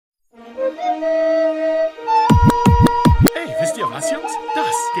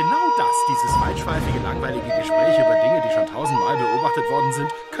Genau das, dieses weitschweifige, langweilige Gespräch über Dinge, die schon 1000-mal beobachtet worden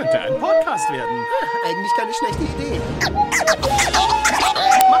sind, könnte ein Podcast werden. Eigentlich keine schlechte Idee.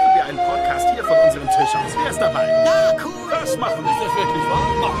 Machen wir einen Podcast hier von unserem Tisch aus. Wer ist dabei? Ja, cool. Das machen wir. Ist das wirklich wahr?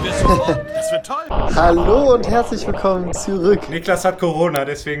 Machen wir sofort. Das wird toll. Hallo und herzlich willkommen zurück. Niklas hat Corona,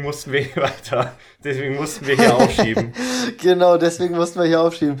 deswegen mussten wir hier aufschieben. Genau, deswegen mussten wir hier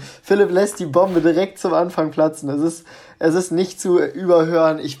aufschieben. Philipp lässt die Bombe direkt zum Anfang platzen. Es ist nicht zu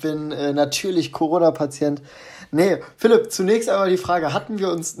überhören. Ich bin natürlich Corona-Patient. Nee, Philipp, zunächst einmal die Frage, hatten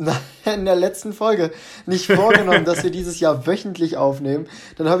wir uns in der letzten Folge nicht vorgenommen, dass wir dieses Jahr wöchentlich aufnehmen?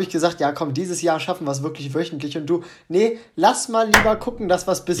 Dann habe ich gesagt, ja komm, dieses Jahr schaffen wir es wirklich wöchentlich. Und du, nee, lass mal lieber gucken, dass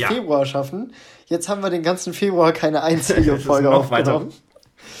wir es bis Februar schaffen. Jetzt haben wir den ganzen Februar keine einzige Folge aufgenommen. Weiter.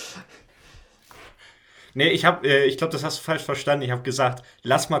 Nee, ich glaube, das hast du falsch verstanden. Ich habe gesagt,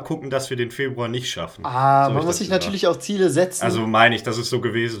 lass mal gucken, dass wir den Februar nicht schaffen. Man muss sich natürlich auch Ziele setzen. Also meine ich, dass es so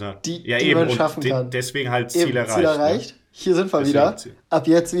gewesen hat. Die man schaffen kann. Deswegen halt Ziel erreicht. Ziel erreicht. Ne? Hier sind wir deswegen wieder. Ab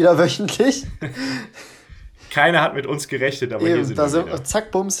jetzt wieder wöchentlich. Keiner hat mit uns gerechnet, aber hier sind wir wieder.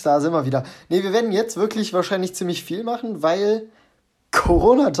 Zack, bums, da sind wir wieder. Nee, wir werden jetzt wirklich wahrscheinlich ziemlich viel machen, weil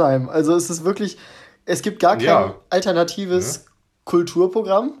Corona-Time. Also es ist wirklich, es gibt gar kein alternatives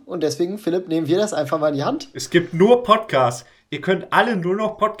Kulturprogramm und deswegen, Philipp, nehmen wir das einfach mal in die Hand. Es gibt nur Podcasts. Ihr könnt alle nur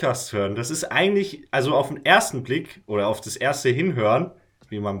noch Podcasts hören. Das ist eigentlich, also auf den ersten Blick oder auf das erste Hinhören,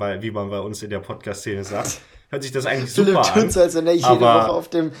 wie man bei uns in der Podcast-Szene sagt, hört sich das eigentlich super an. Philipp tut so, als wenn er jede Woche auf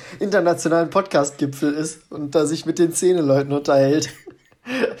dem internationalen Podcast-Gipfel ist und da sich mit den Szeneleuten unterhält.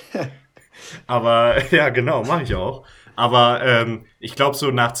 Aber, ja genau, mache ich auch. Aber ich glaube, so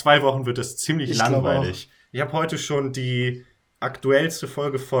nach 2 Wochen wird das ziemlich langweilig. Ich habe heute schon die aktuellste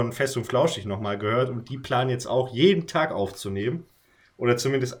Folge von Fest und Flauschig nochmal gehört und die planen jetzt auch jeden Tag aufzunehmen. Oder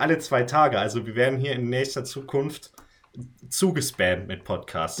zumindest alle 2 Tage. Also wir werden hier in nächster Zukunft zugespammt mit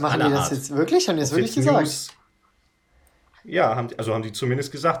Podcasts. Machen die das jetzt wirklich? Haben die das wirklich gesagt? News, ja, haben die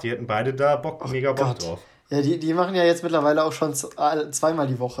zumindest gesagt. Die hätten beide da mega Bock drauf. Ja, die machen ja jetzt mittlerweile auch schon 2-mal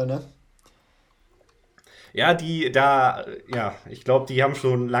die Woche, ne? Ja, ich glaube, die haben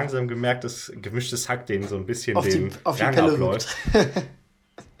schon langsam gemerkt, dass gemischtes Hack denen so ein bisschen auf die Pelle abläuft.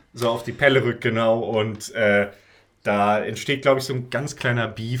 So auf die Pelle rückt, genau. Und da entsteht, glaube ich, so ein ganz kleiner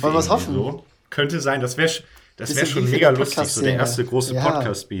Beef. Wollen wir es hoffen? So. Könnte sein, das wär schon mega lustig, so der erste große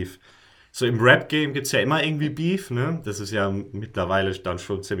Podcast-Beef. So im Rap-Game gibt es ja immer irgendwie Beef, ne? Das ist ja mittlerweile dann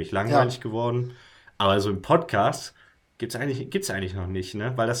schon ziemlich langweilig geworden. Aber so im Podcast gibt's eigentlich noch nicht,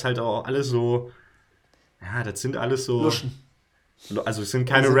 ne? Weil das halt auch alles so. Ja, das sind alles so. Luschen. Also es sind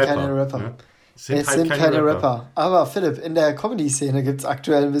keine Rapper. Ne? Es sind keine Rapper. Aber Philipp, in der Comedy-Szene gibt es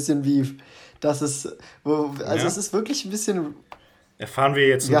aktuell ein bisschen Beef. Es ist wirklich ein bisschen. Erfahren wir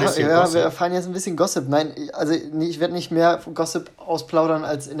jetzt ein bisschen Gossip? Ja, wir erfahren jetzt ein bisschen Gossip. Nein, also ich werde nicht mehr Gossip ausplaudern,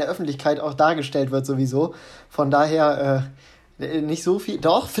 als in der Öffentlichkeit auch dargestellt wird sowieso. Von daher nicht so viel.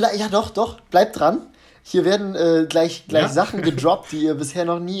 Doch, vielleicht, ja doch, bleibt dran. Hier werden gleich Sachen gedroppt, die ihr bisher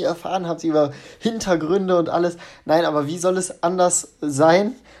noch nie erfahren habt, über Hintergründe und alles. Nein, aber wie soll es anders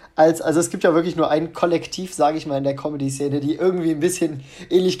sein? Also es gibt ja wirklich nur ein Kollektiv, sage ich mal, in der Comedy-Szene, die irgendwie ein bisschen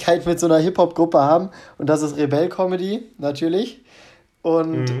Ähnlichkeit mit so einer Hip-Hop-Gruppe haben. Und das ist Rebell-Comedy, natürlich.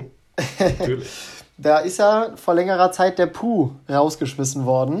 Und natürlich. Da ist ja vor längerer Zeit der Puh rausgeschmissen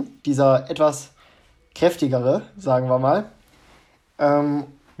worden. Dieser etwas kräftigere, sagen wir mal.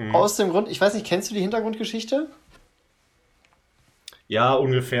 Aus dem Grund, ich weiß nicht, kennst du die Hintergrundgeschichte? Ja,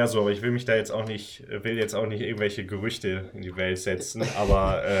 ungefähr so, aber ich will jetzt auch nicht irgendwelche Gerüchte in die Welt setzen,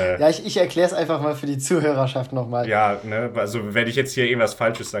 aber... ja, ich erkläre es einfach mal für die Zuhörerschaft nochmal. Ja, ne, also wenn ich jetzt hier irgendwas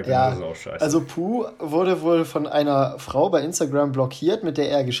Falsches sage, dann ist es auch scheiße. Also Puh wurde wohl von einer Frau bei Instagram blockiert, mit der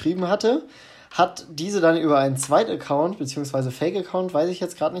er geschrieben hatte, hat diese dann über einen Zweit-Account, beziehungsweise Fake-Account, weiß ich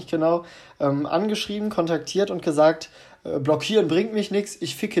jetzt gerade nicht genau, angeschrieben, kontaktiert und gesagt, blockieren bringt mich nichts,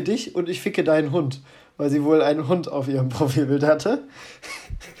 ich ficke dich und ich ficke deinen Hund. Weil sie wohl einen Hund auf ihrem Profilbild hatte.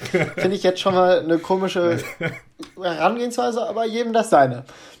 Finde ich jetzt schon mal eine komische Herangehensweise, aber jedem das seine.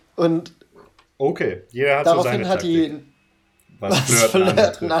 Und okay, jeder hat daraufhin so seine hat die was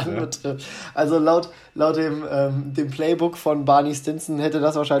Flirten anbetrifft. Also laut dem Playbook von Barney Stinson hätte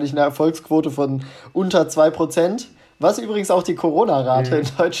das wahrscheinlich eine Erfolgsquote von unter 2%, was übrigens auch die Corona-Rate in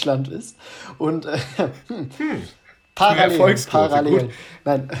Deutschland ist. Und Parallel.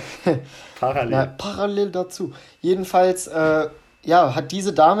 Nein. Parallel dazu. Jedenfalls hat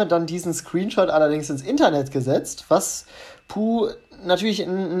diese Dame dann diesen Screenshot allerdings ins Internet gesetzt, was Puh natürlich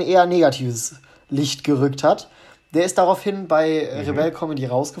in ein eher negatives Licht gerückt hat. Der ist daraufhin bei Rebell Comedy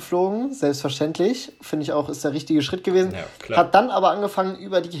rausgeflogen, selbstverständlich. Finde ich auch, ist der richtige Schritt gewesen. Ja, klar. Hat dann aber angefangen,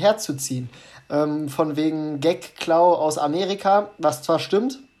 über die herzuziehen. Von wegen Gag-Klau aus Amerika, was zwar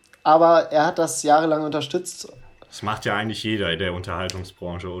stimmt, aber er hat das jahrelang unterstützt. Das macht ja eigentlich jeder in der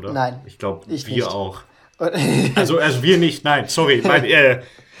Unterhaltungsbranche, oder? Nein. Ich glaube, wir nicht. auch. Also wir nicht, nein, sorry.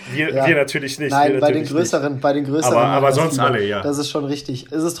 Wir natürlich nicht. Nein, bei den nicht. größeren. Aber sonst alle, ja. Das ist schon richtig.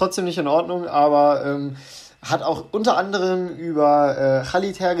 Es ist trotzdem nicht in Ordnung, aber hat auch unter anderem über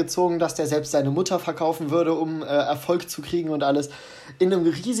Khalid hergezogen, dass der selbst seine Mutter verkaufen würde, um Erfolg zu kriegen und alles. In einem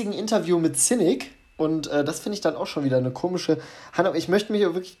riesigen Interview mit Cynic. Und das finde ich dann auch schon wieder eine komische Handlung. Ich möchte mich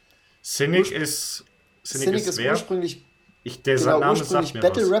wirklich... Cynic ist wer? Ursprünglich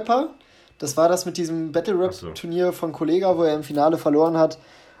Battle Rapper. Das war das mit diesem Battle Rap Turnier von Kollega, wo er im Finale verloren hat.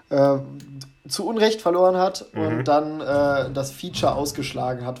 Zu Unrecht verloren hat und dann das Feature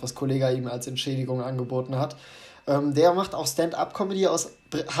ausgeschlagen hat, was Kollega ihm als Entschädigung angeboten hat. Der macht auch Stand-Up-Comedy aus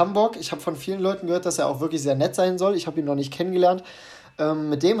Hamburg. Ich habe von vielen Leuten gehört, dass er auch wirklich sehr nett sein soll. Ich habe ihn noch nicht kennengelernt.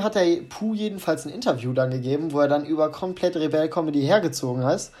 Mit dem hat der Puh jedenfalls ein Interview dann gegeben, wo er dann über komplett Rebell-Comedy hergezogen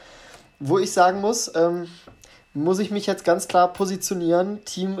ist. Wo ich sagen muss ich mich jetzt ganz klar positionieren.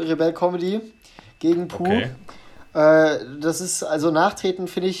 Team Rebell-Comedy gegen Puh. Okay. Das ist also Nachtreten,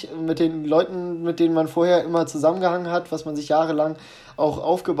 finde ich, mit den Leuten, mit denen man vorher immer zusammengehangen hat, was man sich jahrelang auch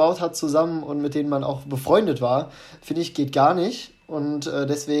aufgebaut hat zusammen und mit denen man auch befreundet war, finde ich, geht gar nicht. Und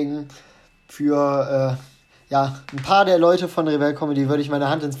deswegen für ein paar der Leute von Rebell Comedy würde ich meine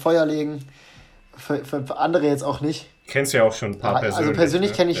Hand ins Feuer legen. Für andere jetzt auch nicht. Kennst ja auch schon ein paar persönlich. Also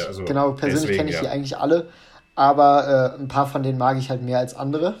persönlich kenne ich, kenne ich die eigentlich alle. Aber ein paar von denen mag ich halt mehr als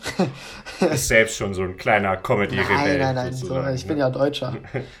andere. Ist selbst schon so ein kleiner Comedy-Rebell. Nein. So, ich bin ja Deutscher.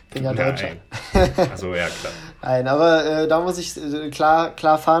 Also ja, klar. Nein, aber da muss ich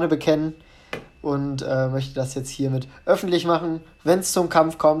klar Fahne bekennen und möchte das jetzt hiermit öffentlich machen. Wenn es zum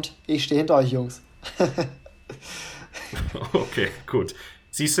Kampf kommt, ich stehe hinter euch, Jungs. Okay, gut.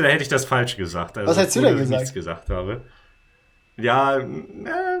 Siehst du, da hätte ich das falsch gesagt. Also, was hättest du denn gesagt? Nichts gesagt habe. Ja,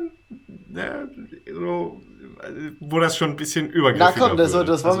 so, wo das schon ein bisschen übergriffiger wird. Na komm,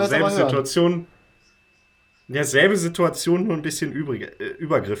 das wollen wir jetzt aber hören. Selbe Situation, nur ein bisschen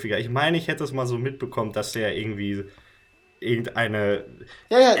übergriffiger. Ich meine, ich hätte es mal so mitbekommen, dass der irgendwie irgendeine...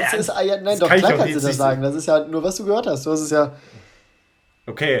 Nein, doch, klar kannst du das sagen. Das ist ja nur, was du gehört hast. Du hast es ja...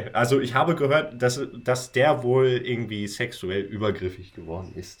 Okay, also ich habe gehört, dass der wohl irgendwie sexuell übergriffig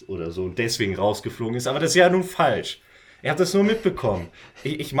geworden ist oder so und deswegen rausgeflogen ist. Aber das ist ja nun falsch. Er hat das nur mitbekommen.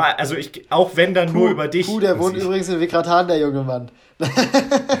 Auch wenn dann nur über dich. Der wohnt übrigens in Wickratan, der junge Mann.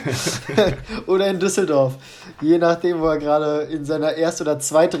 Oder in Düsseldorf. Je nachdem, wo er gerade in seiner Erst- oder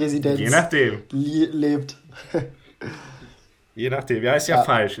Zweitresidenz lebt. Je nachdem. Ja, ist ja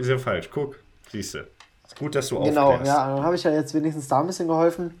falsch. Ist ja falsch. Guck, siehst du. Ist gut, dass du aufklärst. Genau, ja, dann habe ich ja jetzt wenigstens da ein bisschen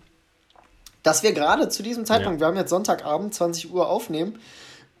geholfen. Dass wir gerade zu diesem Zeitpunkt, wir haben jetzt Sonntagabend, 20 Uhr aufnehmen,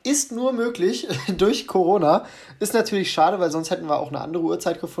 ist nur möglich durch Corona. Ist natürlich schade, weil sonst hätten wir auch eine andere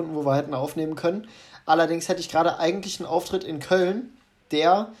Uhrzeit gefunden, wo wir hätten aufnehmen können. Allerdings hätte ich gerade eigentlich einen Auftritt in Köln,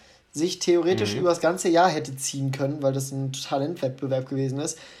 der sich theoretisch über das ganze Jahr hätte ziehen können, weil das ein Talentwettbewerb gewesen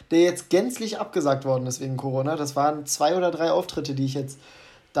ist, der jetzt gänzlich abgesagt worden ist wegen Corona. Das waren 2 oder 3 Auftritte, die ich jetzt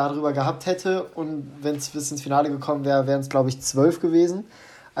darüber gehabt hätte. Und wenn es bis ins Finale gekommen wäre, wären es, glaube ich, 12 gewesen.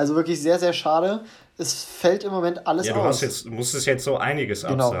 Also wirklich sehr, sehr schade. Es fällt im Moment alles aus. Du musstest jetzt so einiges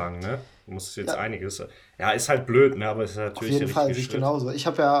absagen, ne? Du musstest jetzt einiges... Ja, ist halt blöd, ne? Aber es ist natürlich... Auf jeden Fall, sich genauso. Ich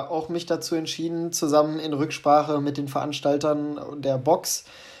habe ja auch mich dazu entschieden, zusammen in Rücksprache mit den Veranstaltern der Box,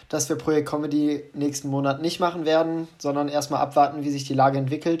 dass wir Projekt Comedy nächsten Monat nicht machen werden, sondern erstmal abwarten, wie sich die Lage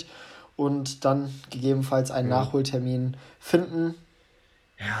entwickelt und dann gegebenenfalls einen Nachholtermin finden.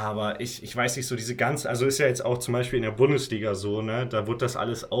 Ja, aber ich weiß nicht, so diese ganz... Also ist ja jetzt auch zum Beispiel in der Bundesliga so, ne? Da wird das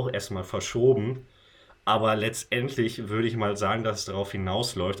alles auch erstmal verschoben. Aber letztendlich würde ich mal sagen, dass es darauf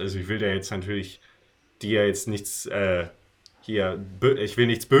hinausläuft. Also ich will da jetzt natürlich dir jetzt nichts ich will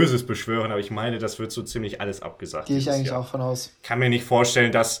nichts Böses beschwören, aber ich meine, das wird so ziemlich alles abgesagt. Gehe ich eigentlich auch von aus. Kann mir nicht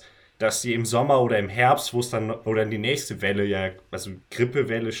vorstellen, dass die im Sommer oder im Herbst, wo es dann oder die nächste Welle, also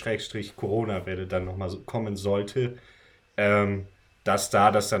Grippewelle / Corona-Welle dann nochmal so kommen sollte, dass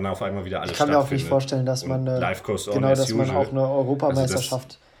das dann auf einmal wieder alles stattfindet. Ich kann mir auch nicht vorstellen, dass man auch eine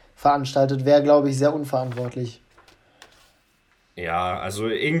Europameisterschaft veranstaltet. Wäre, glaube ich, sehr unverantwortlich. Ja, also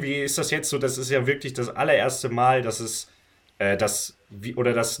irgendwie ist das jetzt so, das ist ja wirklich das allererste Mal, dass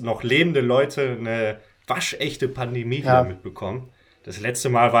noch lebende Leute eine waschechte Pandemie wieder mitbekommen. Das letzte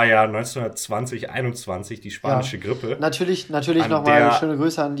Mal war ja 1920, 21 die spanische Grippe. Natürlich nochmal schöne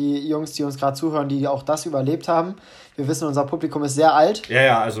Grüße an die Jungs, die uns gerade zuhören, die auch das überlebt haben. Wir wissen, unser Publikum ist sehr alt.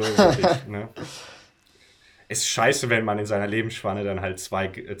 Ja, also wirklich, ne? ist scheiße, wenn man in seiner Lebensspanne dann halt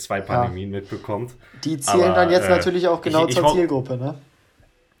zwei Pandemien mitbekommt. Die zählen dann jetzt natürlich auch genau zur Zielgruppe, ne?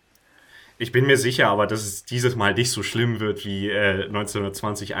 Ich bin mir sicher, aber dass es dieses Mal nicht so schlimm wird wie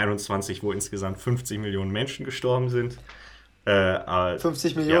 1920, 21, wo insgesamt 50 Millionen Menschen gestorben sind.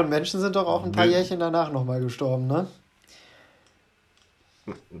 50 Millionen Menschen sind doch auch ein paar Jährchen danach nochmal gestorben, ne?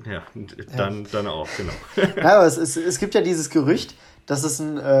 Ja, dann auch, genau. Ja, aber es gibt ja dieses Gerücht, dass es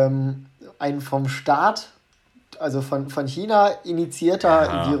ein vom Staat, also von China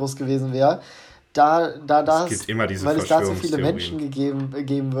initiierter Virus gewesen wäre, weil es da so viele Menschen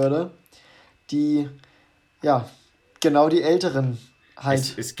geben würde, die, ja, genau die Älteren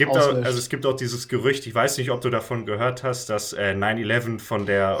halt es gibt auch dieses Gerücht, ich weiß nicht, ob du davon gehört hast, dass 9/11 von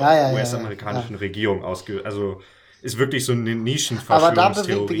der US-amerikanischen Regierung ist wirklich so eine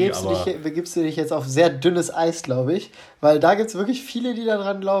Nischenverschwörungstheorie. Aber da begibst du dich jetzt auf sehr dünnes Eis, glaube ich, weil da gibt es wirklich viele, die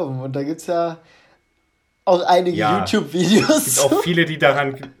daran glauben und da gibt es ja auch einige YouTube-Videos. Es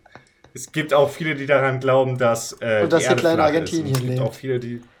gibt auch viele, die daran glauben, dass und dass Hitler in Argentinien lebt. Es gibt auch viele,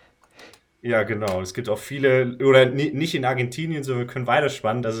 die ja, genau. Es gibt auch viele, oder nicht in Argentinien, sondern wir können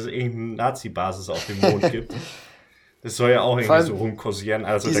weiterspannen, dass es irgendeine Nazi-Basis auf dem Mond gibt. Das soll ja auch irgendwie so rumkursieren.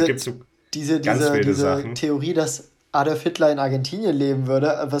 Also da gibt es so ganz wilde Sachen. Diese Theorie, dass Adolf Hitler in Argentinien leben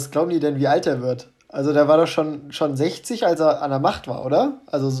würde, was glauben die denn, wie alt er wird? Also der war doch schon 60, als er an der Macht war, oder?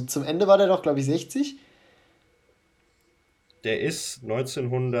 Also so zum Ende war der doch, glaube ich, 60. Der ist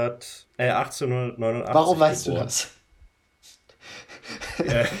 1889 Warum weißt geboren. Du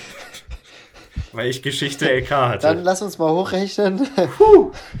das? Weil ich Geschichte LK hatte. Dann lass uns mal hochrechnen.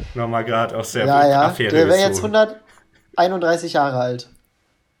 Nochmal gerade aus der Affäre der wäre jetzt 131 Jahre alt.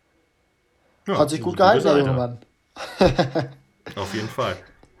 Ja, hat sich gut gehalten, der junge Mann. Auf jeden Fall.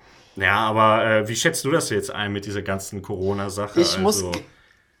 Ja, aber wie schätzt du das jetzt ein mit dieser ganzen Corona-Sache?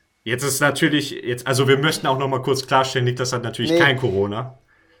 Jetzt ist natürlich, also wir möchten auch noch mal kurz klarstellen, Nick, das hat natürlich kein Corona.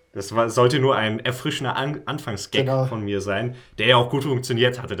 Das sollte nur ein erfrischender Anfangsgag von mir sein, der ja auch gut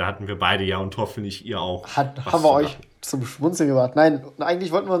funktioniert hatte. Da hatten wir beide ja und hoffentlich ihr auch. Haben wir euch zum Schmunzeln gebracht. Nein,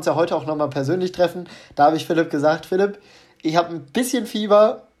 eigentlich wollten wir uns ja heute auch noch mal persönlich treffen. Da habe ich Philipp gesagt, Philipp, ich habe ein bisschen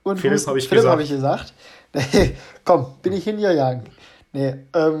Fieber und Philipp habe ich gesagt. Komm, bin ich hingegangen.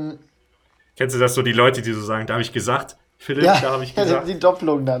 Kennst du das so, die Leute, die so sagen, da habe ich gesagt, Philipp, da habe ich gesagt. Die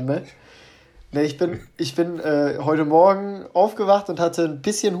Doppelung dann, ne? Ich bin heute Morgen aufgewacht und hatte ein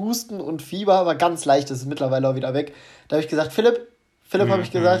bisschen Husten und Fieber, aber ganz leicht, das ist mittlerweile auch wieder weg. Da habe ich gesagt, Philipp habe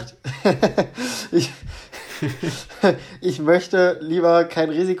ich gesagt, ich möchte lieber kein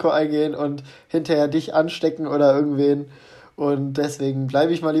Risiko eingehen und hinterher dich anstecken oder irgendwen. Und deswegen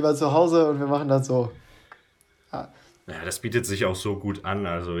bleibe ich mal lieber zu Hause und wir machen das so. Ja, das bietet sich auch so gut an.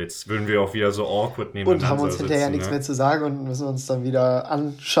 Also jetzt würden wir auch wieder so awkward nebeneinander und haben uns hinterher nichts mehr zu sagen und müssen uns dann wieder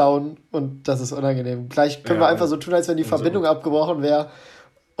anschauen und das ist unangenehm. Gleich können wir einfach so tun, als wenn die Verbindung abgebrochen wäre.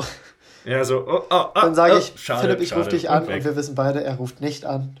 Ja, so, dann sage ich, schade, Philipp, ich rufe dich an und wir wissen beide, er ruft nicht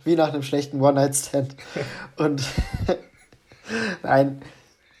an. Wie nach einem schlechten One-Night-Stand. Und nein.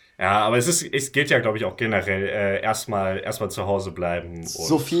 Ja, aber es gilt ja, glaube ich, auch generell erstmal zu Hause bleiben. Und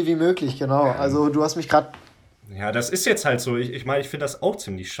so viel wie möglich, genau. Also du hast mich gerade... Ja, das ist jetzt halt so. Ich meine, ich finde das auch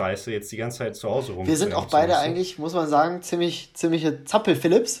ziemlich scheiße, jetzt die ganze Zeit zu Hause rum. Wir sind auch beide eigentlich, muss man sagen, ziemliche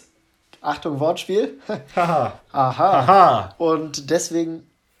Zappel-Philipps. Achtung, Wortspiel. Haha. Aha. Und deswegen...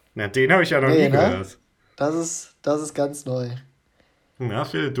 Na, den habe ich ja noch nie gehört. Das ist ganz neu. Ja,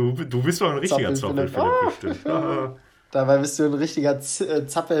 Phil, du bist doch ein richtiger Zappel-Philipp bestimmt. Dabei bist du ein richtiger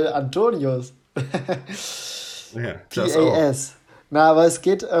Zappel-Antonius. Ja, das auch. Na, aber es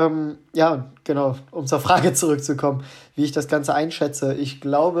geht, genau, um zur Frage zurückzukommen, wie ich das Ganze einschätze. Ich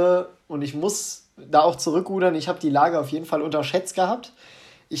glaube, und ich muss da auch zurückrudern, ich habe die Lage auf jeden Fall unterschätzt gehabt.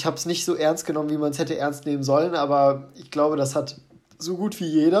 Ich habe es nicht so ernst genommen, wie man es hätte ernst nehmen sollen, aber ich glaube, das hat so gut wie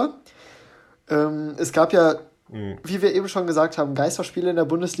jeder. Es gab ja, wie wir eben schon gesagt haben, Geisterspiele in der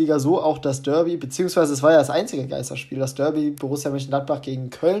Bundesliga, so auch das Derby, beziehungsweise es war ja das einzige Geisterspiel, das Derby Borussia Mönchengladbach gegen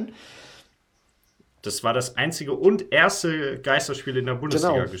Köln. Das war das einzige und erste Geisterspiel in der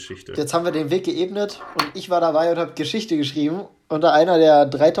Bundesliga-Geschichte. Jetzt haben wir den Weg geebnet und ich war dabei und habe Geschichte geschrieben. Unter einer der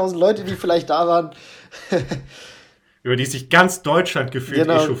 3000 Leute, die vielleicht da waren. Über die sich ganz Deutschland gefühlt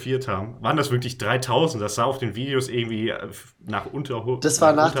echauffiert haben. Waren das wirklich 3000? Das sah auf den Videos irgendwie nach unter. Das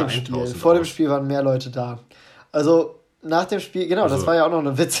war nach dem Spiel. Vor dem Spiel waren mehr Leute da. Also nach dem Spiel, genau, das war ja auch noch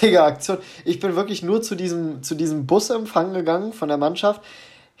eine witzige Aktion. Ich bin wirklich nur zu diesem Busempfang gegangen von der Mannschaft.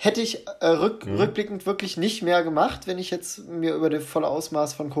 Hätte ich rückblickend wirklich nicht mehr gemacht, wenn ich jetzt mir über das volle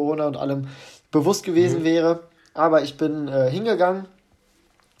Ausmaß von Corona und allem bewusst gewesen wäre. Aber ich bin hingegangen.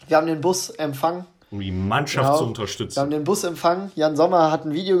 Wir haben den Bus empfangen. Um die Mannschaft zu unterstützen. Wir haben den Bus empfangen. Jan Sommer hat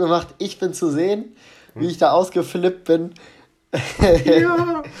ein Video gemacht. Ich bin zu sehen. wie ich da ausgeflippt bin.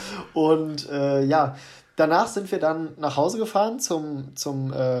 Ja. Und danach sind wir dann nach Hause gefahren, um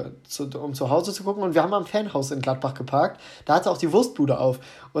zu Hause zu gucken. Und wir haben am Fanhaus in Gladbach geparkt. Da hatte auch die Wurstbude auf.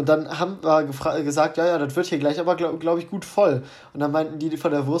 Und dann haben wir gesagt, ja, das wird hier gleich aber, glaub ich, gut voll. Und dann meinten die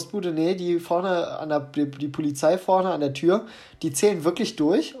von der Wurstbude, nee, die vorne, die Polizei vorne an der Tür, die zählen wirklich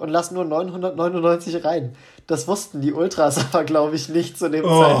durch und lassen nur 999 rein. Das wussten die Ultras aber, glaube ich, nicht zu dem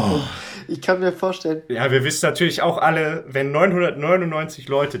Zeitpunkt. Ich kann mir vorstellen. Ja, wir wissen natürlich auch alle, wenn 999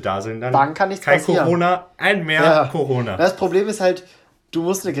 Leute da sind, dann kann nichts kein passieren. Corona, mehr Corona. Das Problem ist halt, du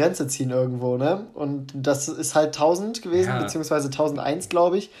musst eine Grenze ziehen irgendwo, ne? Und das ist halt 1000 gewesen, beziehungsweise 1001,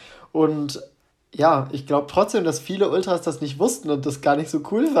 glaube ich. Und ja, ich glaube trotzdem, dass viele Ultras das nicht wussten und das gar nicht so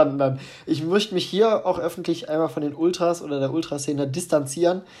cool fanden dann. Ich möchte mich hier auch öffentlich einmal von den Ultras oder der Ultraszene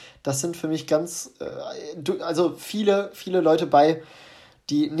distanzieren. Das sind für mich ganz, viele Leute bei,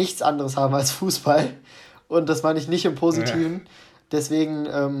 die nichts anderes haben als Fußball. Und das meine ich nicht im Positiven. Ja. Deswegen,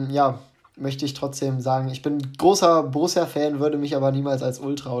 möchte ich trotzdem sagen, ich bin großer Borussia-Fan, würde mich aber niemals als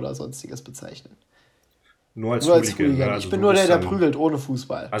Ultra oder sonstiges bezeichnen. Nur als Hooligan. Ja, also ich bin nur der prügelt ohne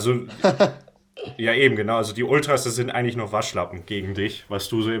Fußball. Also, ja eben, genau. Also die Ultras, das sind eigentlich noch Waschlappen gegen dich, was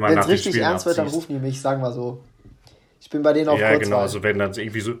du so immer nach dem Spiel abziehst. Wenn es richtig ernst wird, dann rufen die mich, sagen wir so. Ich bin bei denen auf Kurzweil. Ja, genau, also wenn dann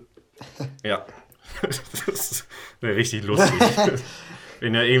irgendwie so... Ja, das wäre richtig lustig.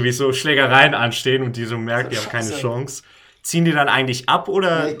 Wenn da irgendwie so Schlägereien anstehen und die so merken, die haben keine Chance. Ziehen die dann eigentlich ab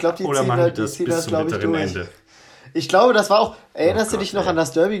oder, ich glaub, oder machen die das bis zum bitteren Ende? Ich glaube, das war auch... Erinnerst du dich noch an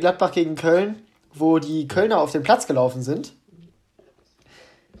das Derby Gladbach gegen Köln, wo die Kölner auf den Platz gelaufen sind?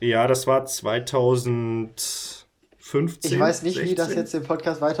 Ja, das war 2015. Ich weiß nicht, 16. Wie das jetzt den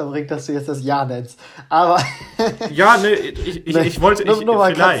Podcast weiterbringt, dass du jetzt das Jahr nennst. Aber. Ja, ne, ich wollte nur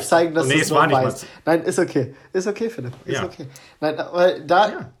mal vielleicht kurz zeigen, dass du es noch nicht weißt. Nein, ist okay. Ist okay, Philipp. Ist okay. Nein, aber da.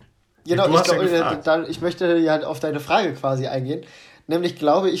 Ja. Genau, ich möchte ja halt auf deine Frage quasi eingehen. Nämlich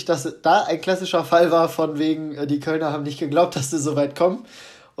glaube ich, dass da ein klassischer Fall war von wegen, die Kölner haben nicht geglaubt, dass sie so weit kommen.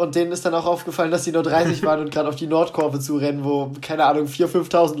 Und denen ist dann auch aufgefallen, dass sie nur 30 waren und gerade auf die Nordkurve zurennen, wo, keine Ahnung, 4.000,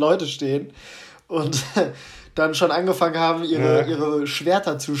 5.000 Leute stehen. Und dann schon angefangen haben, ihre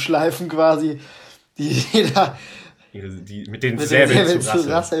Schwerter zu schleifen quasi. Die mit den Säbeln zu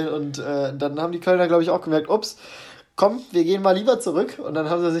rasseln. Und dann haben die Kölner, glaube ich, auch gemerkt, ups, komm, wir gehen mal lieber zurück. Und dann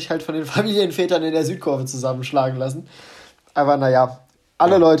haben sie sich halt von den Familienvätern in der Südkurve zusammenschlagen lassen. Aber naja,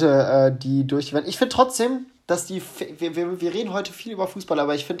 alle Leute, die durchwenden. Ich finde trotzdem, dass wir reden heute viel über Fußball,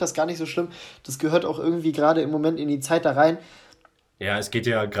 aber ich finde das gar nicht so schlimm. Das gehört auch irgendwie gerade im Moment in die Zeit da rein. Ja, es geht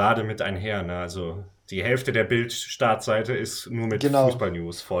ja gerade mit einher, ne? Also die Hälfte der Bild-Startseite ist nur mit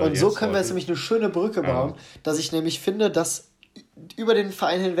Fußball-News voll. Und so können wir jetzt nämlich eine schöne Brücke bauen, dass ich nämlich finde, dass über den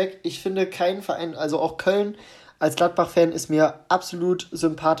Verein hinweg, ich finde kein Verein, also auch Köln als Gladbach-Fan ist mir absolut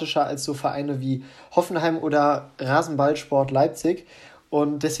sympathischer als so Vereine wie Hoffenheim oder Rasenballsport Leipzig.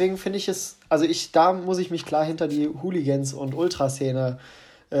 Und deswegen finde ich es, da muss ich mich klar hinter die Hooligans- und Ultraszene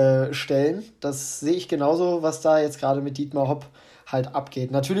stellen. Das sehe ich genauso, was da jetzt gerade mit Dietmar Hopp halt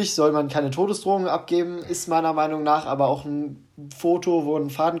abgeht. Natürlich soll man keine Todesdrohungen abgeben, ist meiner Meinung nach, aber auch ein Foto, wo ein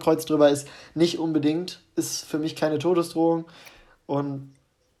Fadenkreuz drüber ist, nicht unbedingt, ist für mich keine Todesdrohung. Und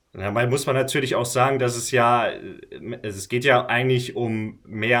ja, muss man natürlich auch sagen, dass es geht ja eigentlich um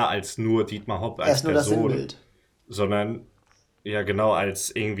mehr als nur Dietmar Hopp als Person, das Sinnbild. Sondern ja genau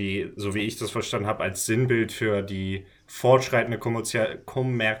als irgendwie, so wie ich das verstanden habe, als Sinnbild für die fortschreitende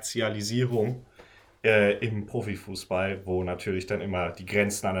Kommerzialisierung im Profifußball, wo natürlich dann immer die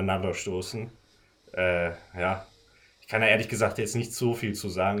Grenzen aneinanderstoßen. Ich kann da ehrlich gesagt jetzt nicht so viel zu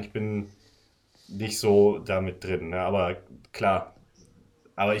sagen. Ich bin nicht so damit drin, ne? Aber klar.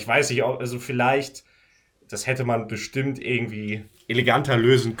 Aber ich weiß nicht, also vielleicht, das hätte man bestimmt irgendwie eleganter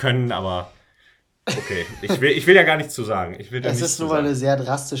lösen können, aber okay. Ich will ja gar nichts zu sagen. Es ist nur mal eine sehr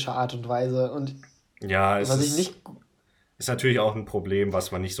drastische Art und Weise. Und ja, ist natürlich auch ein Problem,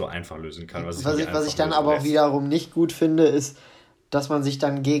 was man nicht so einfach lösen kann. Was ich dann aber auch wiederum nicht gut finde, ist, dass man sich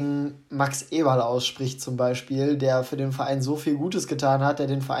dann gegen Max Eberl ausspricht zum Beispiel, der für den Verein so viel Gutes getan hat, der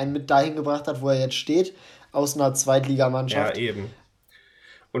den Verein mit dahin gebracht hat, wo er jetzt steht, aus einer Zweitligamannschaft. Ja, eben.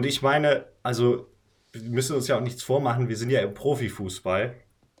 Und ich meine, also wir müssen uns ja auch nichts vormachen, wir sind ja im Profifußball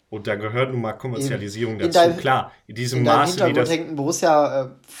und da gehört nun mal Kommerzialisierung dazu. Klar, in diesem Maße, wie das... hängt ein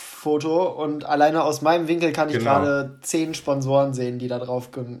Borussia-Foto und alleine aus meinem Winkel kann ich gerade 10 Sponsoren sehen, die da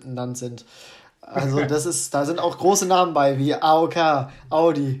drauf genannt sind. Also da sind auch große Namen bei, wie AOK,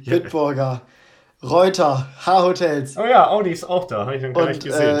 Audi, Bitburger, Reuter, H-Hotels. Oh ja, Audi ist auch da, habe ich noch gar nicht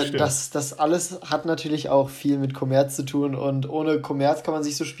gesehen. Stimmt. Das alles hat natürlich auch viel mit Kommerz zu tun und ohne Kommerz kann man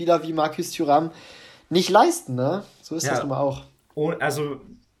sich so Spieler wie Marcus Thuram nicht leisten, ne? So ist das nun mal auch. Also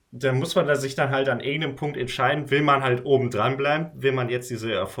da muss man sich dann halt an irgendeinem Punkt entscheiden, will man halt oben dran bleiben, will man jetzt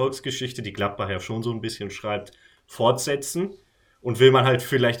diese Erfolgsgeschichte, die Gladbach ja schon so ein bisschen schreibt, fortsetzen und will man halt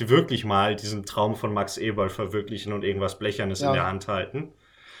vielleicht wirklich mal diesen Traum von Max Eberl verwirklichen und irgendwas Blechernes in der Hand halten.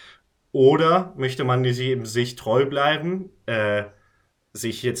 Oder möchte man sich treu bleiben,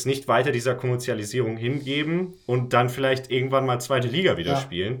 sich jetzt nicht weiter dieser Kommerzialisierung hingeben und dann vielleicht irgendwann mal zweite Liga wieder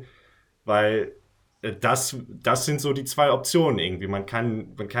spielen, weil das sind so die zwei Optionen irgendwie. Man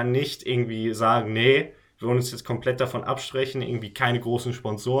kann nicht irgendwie sagen, nee, wir wollen uns jetzt komplett davon absprechen, irgendwie keine großen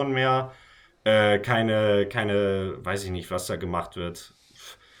Sponsoren mehr, keine, weiß ich nicht, was da gemacht wird,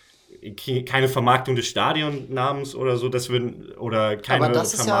 keine Vermarktung des Stadionnamens oder so, oder keine Aber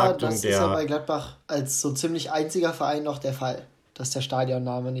das Vermarktung ist ja bei Gladbach als so ziemlich einziger Verein noch der Fall, dass der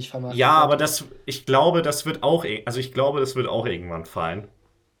Stadionname nicht vermarktet wird. Ja, aber ich glaube, das wird auch irgendwann fallen,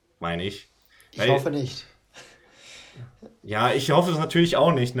 meine ich. Ich hoffe nicht. Ja, ich hoffe es natürlich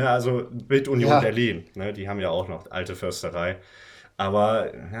auch nicht, ne? Also mit Union Berlin, ne? Die haben ja auch noch alte Försterei.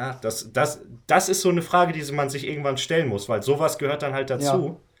 Aber ja, das ist so eine Frage, die man sich irgendwann stellen muss, weil sowas gehört dann halt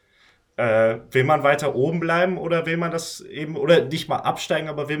dazu. Will man weiter oben bleiben oder will man das eben, oder nicht mal absteigen,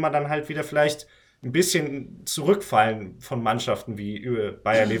 aber will man dann halt wieder vielleicht ein bisschen zurückfallen von Mannschaften wie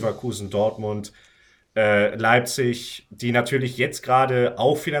Bayer Leverkusen, Dortmund, Leipzig, die natürlich jetzt gerade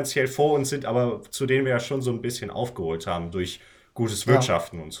auch finanziell vor uns sind, aber zu denen wir ja schon so ein bisschen aufgeholt haben durch gutes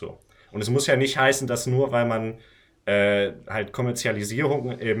Wirtschaften und so. Und es muss ja nicht heißen, dass nur weil man halt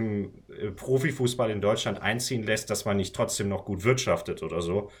Kommerzialisierung im Profifußball in Deutschland einziehen lässt, dass man nicht trotzdem noch gut wirtschaftet oder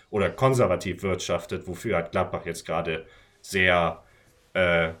so oder konservativ wirtschaftet, wofür hat Gladbach jetzt gerade sehr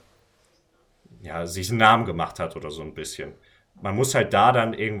sich einen Namen gemacht hat oder so ein bisschen. Man muss halt da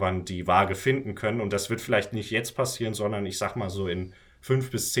dann irgendwann die Waage finden können und das wird vielleicht nicht jetzt passieren, sondern ich sag mal so in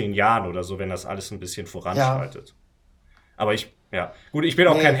 5 bis 10 Jahren oder so, wenn das alles ein bisschen voranschreitet. Aber ich bin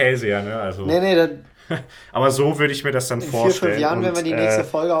auch kein Hellseher, ne? Also, aber so würde ich mir das dann vorstellen. In 4-5 Jahren, wenn wir die nächste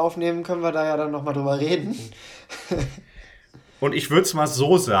Folge aufnehmen, können wir da ja dann nochmal drüber reden. Und ich würde es mal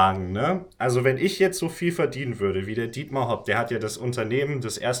so sagen, ne? Also wenn ich jetzt so viel verdienen würde wie der Dietmar Hopp, der hat ja das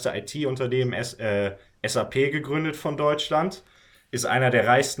erste IT-Unternehmen SAP gegründet von Deutschland, ist einer der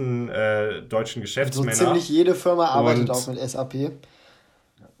reichsten deutschen Geschäftsmänner. So ziemlich jede Firma arbeitet auch mit SAP.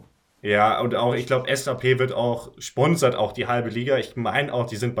 Ja, und auch, ich glaube, SAP sponsert auch die halbe Liga. Ich meine auch,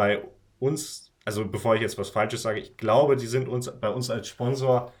 die sind bei uns, also bevor ich jetzt was Falsches sage, ich glaube, die sind bei uns als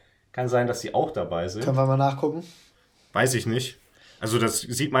Sponsor, kann sein, dass sie auch dabei sind. Können wir mal nachgucken? Weiß ich nicht. Also das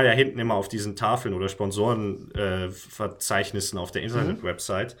sieht man ja hinten immer auf diesen Tafeln oder Sponsorenverzeichnissen auf der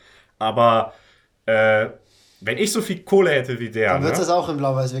Internet-Website. Aber wenn ich so viel Kohle hätte wie der... Dann würdest du es auch im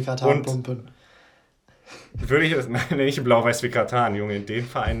Blau-Weiß-Katan pumpen. Würde ich das... Nein, nicht im Blau-Weiß-Katan, Junge, in dem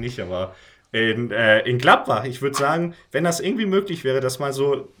Verein nicht, aber in Gladbach, ich würde sagen, wenn das irgendwie möglich wäre, dass man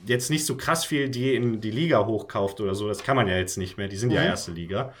so jetzt nicht so krass viel die in die Liga hochkauft oder so, das kann man ja jetzt nicht mehr, die sind ja erste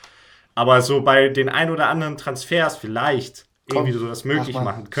Liga. Aber so bei den ein oder anderen Transfers vielleicht irgendwie so das möglich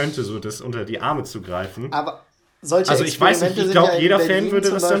machen könnte, so das unter die Arme zu greifen. Aber solche also ich weiß nicht, ich glaube, jeder Fan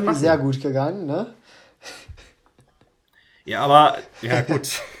würde das dann machen. Sehr gut gegangen, ne? Ja, aber, ja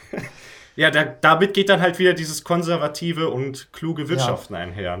gut. Ja, damit geht dann halt wieder dieses konservative und kluge Wirtschaften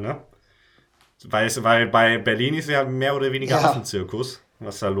einher, ne? Weil bei Berlin ist ja mehr oder weniger Affenzirkus,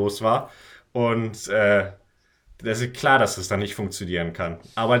 was da los war. Und das ist klar, dass das dann nicht funktionieren kann.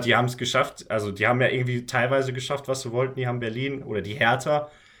 Aber die haben es geschafft, also die haben ja irgendwie teilweise geschafft, was sie wollten. Die haben Berlin oder die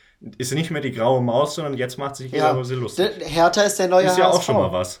Hertha ist nicht mehr die graue Maus, sondern jetzt macht sich jeder über sie lustig. Hertha ist der neue HSV. Ist ja auch schon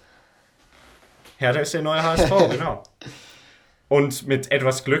mal was. Hertha ist der neue HSV, genau. Und mit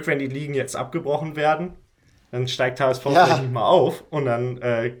etwas Glück, wenn die Ligen jetzt abgebrochen werden, dann steigt HSV vielleicht nicht mal auf und dann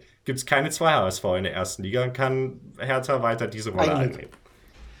gibt es keine 2 HSV in der ersten Liga und kann Hertha weiter diese Rolle einnehmen.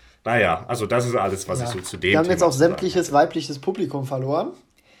 Naja, also das ist alles, was ich so zu dem Wir haben jetzt auch sämtliches weibliches Publikum verloren.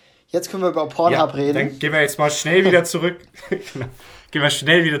 Jetzt können wir über Pornhub reden. Dann gehen wir jetzt mal schnell wieder zurück. Genau. Gehen wir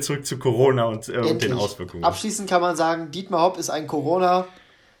schnell wieder zurück zu Corona und den Auswirkungen. Abschließend kann man sagen, Dietmar Hopp ist ein Corona.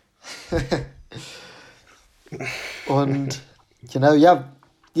 Und genau, ja,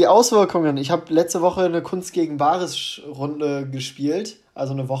 die Auswirkungen. Ich habe letzte Woche eine Kunst gegen Bares-Runde gespielt,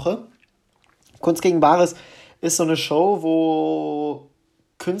 also eine Woche. Kunst gegen Bares ist so eine Show, wo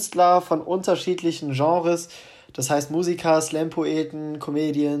Künstler von unterschiedlichen Genres, das heißt Musiker, Slam-Poeten,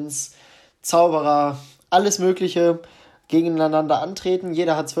 Comedians, Zauberer, alles Mögliche, gegeneinander antreten.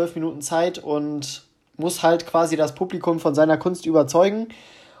 Jeder hat 12 Minuten Zeit und muss halt quasi das Publikum von seiner Kunst überzeugen.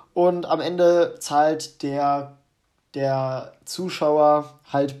 Und am Ende zahlt der Zuschauer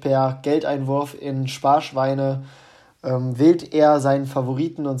halt per Geldeinwurf in Sparschweine wählt er seinen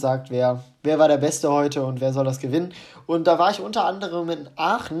Favoriten und sagt, wer war der Beste heute und wer soll das gewinnen. Und da war ich unter anderem in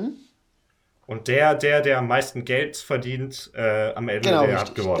Aachen. Und der am meisten Geld verdient, am Ende, genau, der richtig,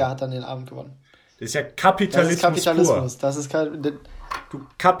 hat gewonnen. Der hat dann den Abend gewonnen. Das ist ja Kapitalismus. Das ist Du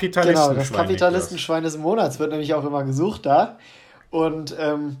Kapitalistenschwein. Genau, das Kapitalistenschwein des Monats wird nämlich auch immer gesucht da. Und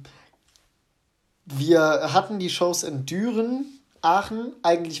wir hatten die Shows in Düren, Aachen,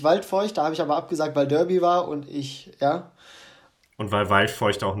 eigentlich Waldfeucht. Da habe ich aber abgesagt, weil Derby war und ich, ja. Und weil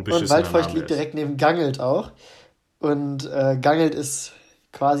Waldfeucht auch ein bisschen. Und Waldfeucht liegt direkt neben Gangelt auch. Und Gangelt ist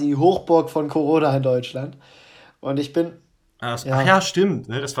quasi die Hochburg von CoroNA in Deutschland. Und ich bin. Ach ja, stimmt.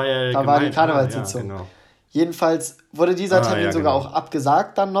 Ne? Das war ja. Da war die Karnevalssitzung. Ja, genau. Jedenfalls wurde dieser Termin sogar genau. auch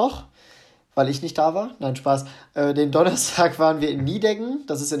abgesagt dann noch, weil ich nicht da war. Nein, Spaß. Den Donnerstag waren wir in Nideggen,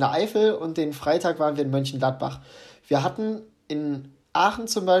 das ist in der Eifel, und den Freitag waren wir in Mönchengladbach. Wir hatten in Aachen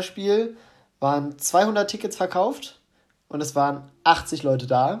zum Beispiel, waren 200 Tickets verkauft und es waren 80 Leute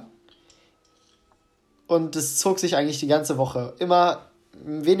da. Und es zog sich eigentlich die ganze Woche. Immer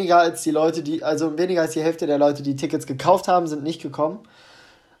weniger als weniger als die Hälfte der Leute, die Tickets gekauft haben, sind nicht gekommen.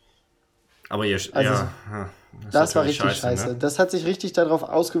 Aber das war richtig scheiße. Ne? Das hat sich richtig darauf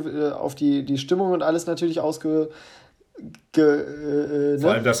auf die Stimmung und alles natürlich Vor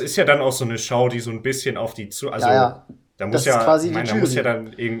allem, das ist ja dann auch so eine Show, die so ein bisschen auf die da muss das ist quasi die da muss ja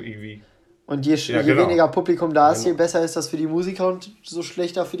dann irgendwie. Und je weniger Publikum da ist, je besser ist das für die Musiker und so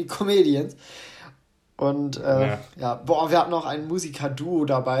schlechter für die Comedians. Und wir hatten auch ein Musiker-Duo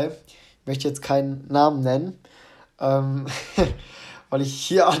dabei. Ich möchte jetzt keinen Namen nennen, weil ich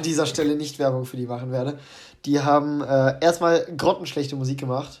hier an dieser Stelle nicht Werbung für die machen werde. Die haben erstmal grottenschlechte Musik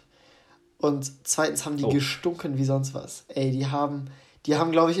gemacht und zweitens haben die gestunken wie sonst was. Ey, die haben,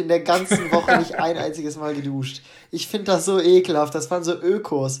 glaube ich, in der ganzen Woche nicht ein einziges Mal geduscht. Ich finde das so ekelhaft. Das waren so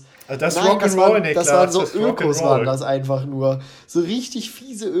Ökos. Das waren so Ökos, waren das einfach nur. So richtig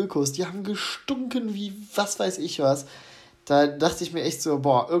fiese Ökos. Die haben gestunken wie was weiß ich was. Da dachte ich mir echt so,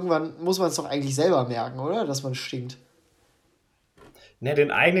 irgendwann muss man es doch eigentlich selber merken, oder? Dass man stinkt. Ne,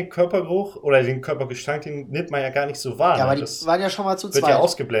 den eigenen Körpergeruch oder den Körpergestank, den nimmt man ja gar nicht so wahr. Ja, aber die waren ja schon mal zu zweit. Wird ja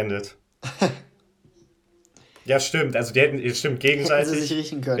ausgeblendet. Ja, stimmt. Also gegenseitig hätten sie sich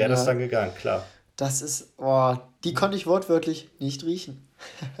riechen können, wäre das dann gegangen, klar. Das ist, die konnte ich wortwörtlich nicht riechen.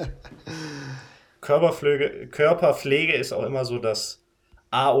 Körperpflege ist auch immer so das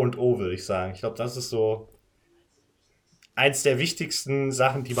A und O, würde ich sagen. Ich glaube, das ist so eins der wichtigsten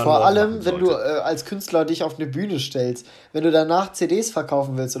Sachen, die man vor allem, wenn du als Künstler dich auf eine Bühne stellst, wenn du danach CDs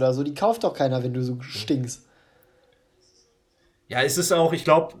verkaufen willst oder so, die kauft doch keiner, wenn du so stinkst. Ja, es ist auch, ich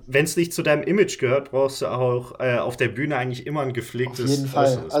glaube, wenn es nicht zu deinem Image gehört, brauchst du auch auf der Bühne eigentlich immer ein gepflegtes. Auf jeden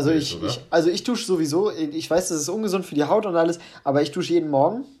Fall. Also ich dusche sowieso. Ich weiß, das ist ungesund für die Haut und alles, aber ich dusche jeden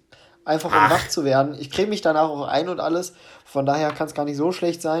Morgen, einfach um wach zu werden. Ich creme mich danach auch ein und alles. Von daher kann es gar nicht so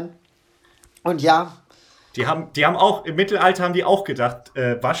schlecht sein. Und ja. Die haben auch, im Mittelalter haben die auch gedacht,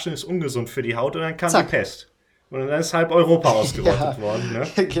 Waschen ist ungesund für die Haut und dann kam die Pest. Und dann ist halb Europa ausgerottet worden.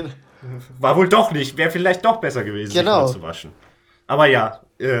 Ne? Genau. War wohl doch nicht, wäre vielleicht doch besser gewesen, sich mal zu waschen. Aber ja,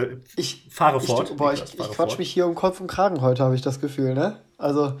 ich fahre fort. Ich quatsch mich hier um Kopf und Kragen heute, habe ich das Gefühl, ne?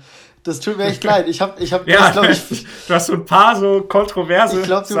 Also, das tut mir echt leid. Ich hab ja, das, glaub ich, du hast so ein paar so kontroverse Ich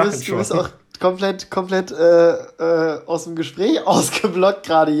glaube, du bist auch komplett aus dem Gespräch ausgeblockt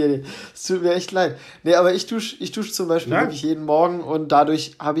gerade hier. Es tut mir echt leid. Nee, aber ich dusche zum Beispiel wirklich jeden Morgen und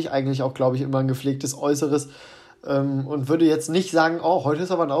dadurch habe ich eigentlich auch, glaube ich, immer ein gepflegtes Äußeres. Und würde jetzt nicht sagen, heute ist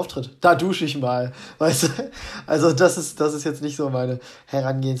aber ein Auftritt, da dusche ich mal, weißt du? Also das ist jetzt nicht so meine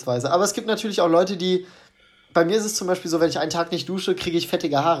Herangehensweise. Aber es gibt natürlich auch Leute, bei mir ist es zum Beispiel so, wenn ich einen Tag nicht dusche, kriege ich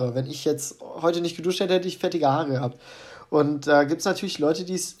fettige Haare. Wenn ich jetzt heute nicht geduscht hätte, hätte ich fettige Haare gehabt. Und da gibt es natürlich Leute,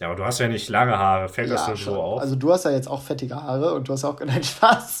 die es... Ja, aber du hast ja nicht lange Haare, fällt das denn so auf? Also du hast ja jetzt auch fettige Haare und du hast auch keinen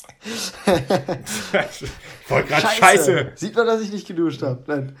Spaß. Voll grad Scheiße. Sieht man, dass ich nicht geduscht habe?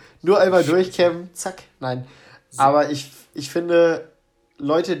 Nein. Nur einmal durchkämmen, zack, nein. Aber ich finde,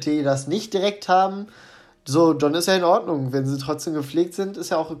 Leute, die das nicht direkt haben, so, dann ist ja in Ordnung. Wenn sie trotzdem gepflegt sind,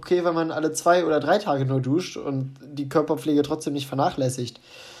 ist ja auch okay, wenn man alle 2 oder 3 Tage nur duscht und die Körperpflege trotzdem nicht vernachlässigt.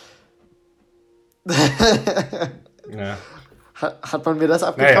 Ja. Hat man mir das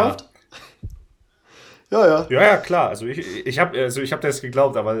abgekauft? Ja. Ja, klar. Also ich hab das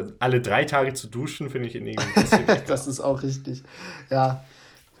geglaubt, aber alle 3 Tage zu duschen, finde ich irgendwie ein bisschen das ist auch richtig. Ja.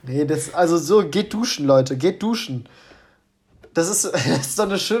 Nee, geht duschen, Leute, geht duschen. Das ist so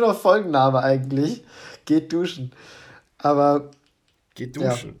eine schöne Folgenname eigentlich. Geht duschen. Aber geht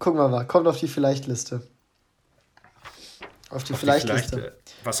duschen. Ja, gucken wir mal, kommt auf die Vielleicht-Liste. Auf die Vielleicht-Liste.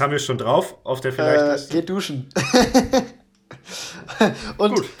 Was haben wir schon drauf auf der Vielleicht-Liste? Geht duschen.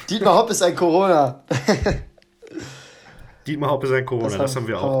 Und gut. Dietmar Hopp ist ein CoroNA. Dietmar Hoppe sein Corona, das haben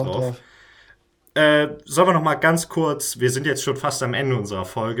wir auch drauf. Sollen wir noch mal ganz kurz, wir sind jetzt schon fast am Ende unserer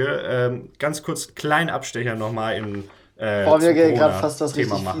Folge, ganz kurz einen kleinen Abstecher noch mal im mir geht gerade fast was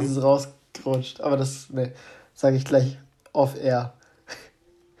richtig Fieses rausgerutscht, aber das sage ich gleich off-air.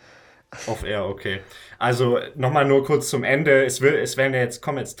 Off-air, okay. Also nochmal nur kurz zum Ende.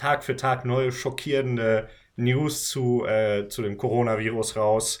 Kommen jetzt Tag für Tag neue schockierende News zu dem Coronavirus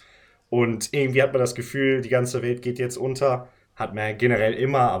raus. Und irgendwie hat man das Gefühl, die ganze Welt geht jetzt unter. Hat man ja generell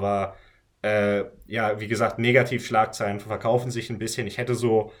immer, aber wie gesagt, Negativschlagzeilen verkaufen sich ein bisschen. Ich hätte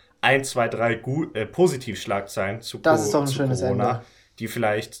so 1, 2, 3 Positivschlagzeilen zu Corona, die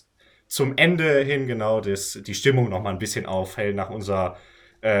vielleicht zum Ende hin genau die Stimmung nochmal ein bisschen aufhellen nach unserer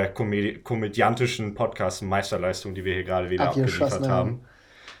komödiantischen Podcast-Meisterleistung, die wir hier gerade wieder abgeliefert haben.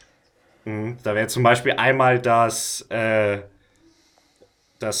 Da wäre zum Beispiel einmal das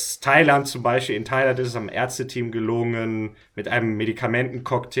Thailand zum Beispiel, in Thailand ist es am Ärzteteam gelungen, mit einem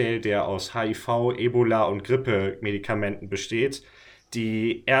Medikamentencocktail, der aus HIV, Ebola und Grippe-Medikamenten besteht,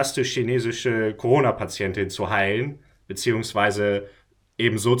 die erste chinesische Corona-Patientin zu heilen, beziehungsweise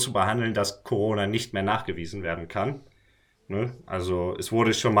eben so zu behandeln, dass Corona nicht mehr nachgewiesen werden kann. Ne? Also es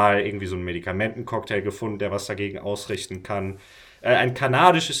wurde schon mal irgendwie so ein Medikamentencocktail gefunden, der was dagegen ausrichten kann. Ein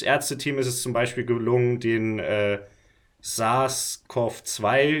kanadisches Ärzteteam ist es zum Beispiel gelungen, den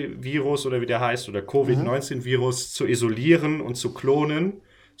SARS-CoV-2-Virus oder wie der heißt, oder Covid-19-Virus zu isolieren und zu klonen,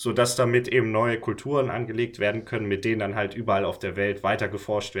 sodass damit eben neue Kulturen angelegt werden können, mit denen dann halt überall auf der Welt weiter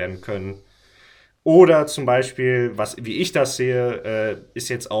geforscht werden können. Oder zum Beispiel, wie ich das sehe, ist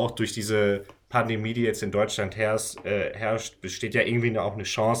jetzt auch durch diese Pandemie, die jetzt in Deutschland herrscht, besteht ja irgendwie auch eine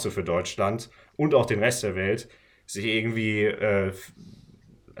Chance für Deutschland und auch den Rest der Welt, sich irgendwie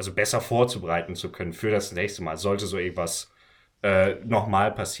besser vorzubereiten zu können für das nächste Mal. Sollte so irgendwas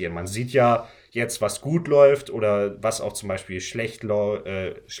nochmal passieren. Man sieht ja jetzt, was gut läuft oder was auch zum Beispiel schlecht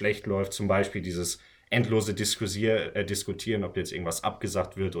läuft. Zum Beispiel dieses endlose Diskutieren, ob jetzt irgendwas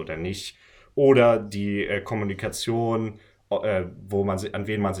abgesagt wird oder nicht. Oder die Kommunikation, an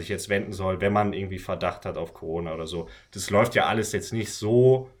wen man sich jetzt wenden soll, wenn man irgendwie Verdacht hat auf Corona oder so. Das läuft ja alles jetzt nicht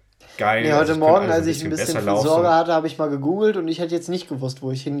so geil. Ja, heute Morgen, als ich ein bisschen Sorge hatte, habe ich mal gegoogelt und ich hätte jetzt nicht gewusst, wo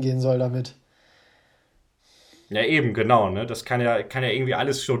ich hingehen soll damit. Ja, eben, genau, ne? Das kann ja irgendwie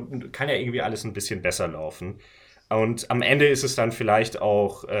alles ein bisschen besser laufen. Und am Ende ist es dann vielleicht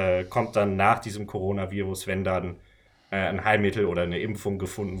auch, kommt dann nach diesem Coronavirus, wenn dann ein Heilmittel oder eine Impfung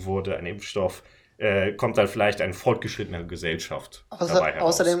gefunden wurde, ein Impfstoff, kommt dann vielleicht eine fortgeschrittene Gesellschaft dabei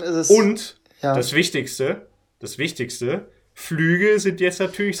heraus. Außerdem ist es... Und das Wichtigste, Flüge sind jetzt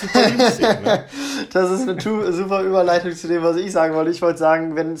natürlich super günstig. Ne? Das ist eine super Überleitung zu dem, was ich sagen wollte. Ich wollte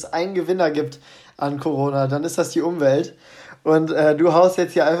sagen, wenn es einen Gewinner gibt an Corona, dann ist das die Umwelt. Und du haust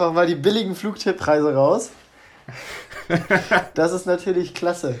jetzt hier einfach mal die billigen Flugticketpreise raus. Das ist natürlich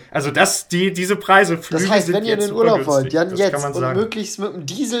klasse. Also diese Preise, Flüge, das heißt, sind wenn ihr in den Urlaub wollt, dann jetzt und sagen. Möglichst mit dem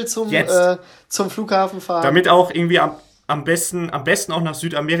Diesel zum Flughafen fahren. Damit auch irgendwie am besten auch nach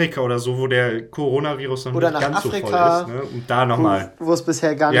Südamerika oder so, wo der Coronavirus noch oder nicht ganz Afrika, so voll ist. Ne? Und da nochmal. Wo es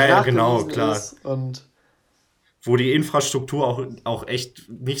bisher gar nicht nachgewiesen ist. Und wo die Infrastruktur auch echt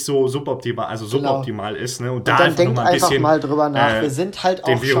nicht so suboptimal ist. Ne? Und da dann denkt noch mal ein einfach bisschen, mal drüber nach. Wir sind halt auch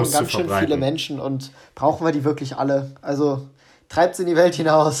schon Virus ganz schön viele Menschen und brauchen wir die wirklich alle. Also treibt's in die Welt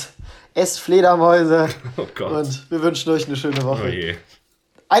hinaus. Esst Fledermäuse. Oh Gott. Und wir wünschen euch eine schöne Woche. Oh je.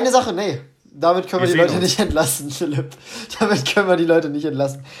 Eine Sache, damit können wir die Leute nicht entlassen, Philipp. Damit können wir die Leute nicht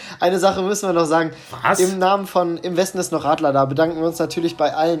entlassen. Eine Sache müssen wir noch sagen. Was? Im Namen von Im Westen ist noch Radler da bedanken wir uns natürlich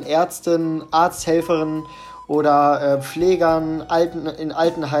bei allen Ärzten, Arzthelferinnen oder Pflegern in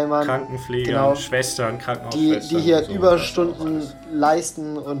Altenheimern. Krankenpflegern, Schwestern, Krankenhausschwestern. Die hier Überstunden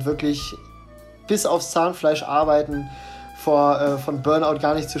leisten und wirklich bis aufs Zahnfleisch arbeiten, von Burnout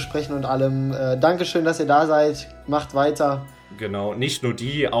gar nicht zu sprechen und allem. Dankeschön, dass ihr da seid. Macht weiter. Genau, nicht nur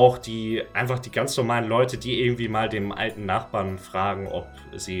auch die ganz normalen Leute, die irgendwie mal dem alten Nachbarn fragen, ob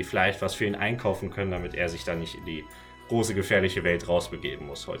sie vielleicht was für ihn einkaufen können, damit er sich dann nicht in die große gefährliche Welt rausbegeben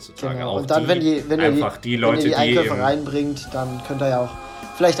muss heutzutage. Genau. Auch und dann, wenn ihr die Einkäufe reinbringt, dann könnt ihr ja auch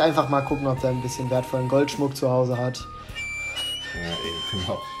vielleicht einfach mal gucken, ob der ein bisschen wertvollen Goldschmuck zu Hause hat. Ja,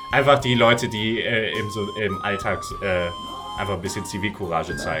 genau. Einfach die Leute, die im Alltag einfach ein bisschen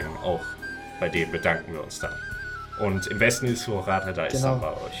Zivilcourage zeigen. Auch bei denen bedanken wir uns dann. Und im Westen ist Radler, da ist dann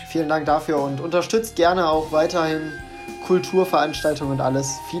bei euch. Vielen Dank dafür und unterstützt gerne auch weiterhin Kulturveranstaltungen und alles.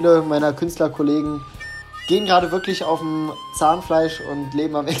 Viele meiner Künstlerkollegen gehen gerade wirklich auf dem Zahnfleisch und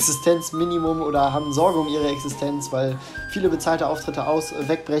leben am Existenzminimum oder haben Sorge um ihre Existenz, weil viele bezahlte Auftritte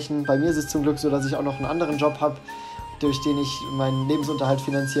wegbrechen. Bei mir ist es zum Glück so, dass ich auch noch einen anderen Job habe, durch den ich meinen Lebensunterhalt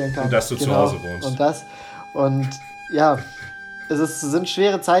finanzieren kann. Und dass du zu Hause wohnst. Und ja, sind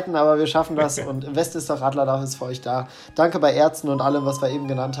schwere Zeiten, aber wir schaffen das. Und im Westen ist doch Radler, dafür ist für euch da. Danke bei Ärzten und allem, was wir eben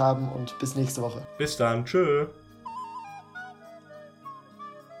genannt haben. Und bis nächste Woche. Bis dann. Tschö.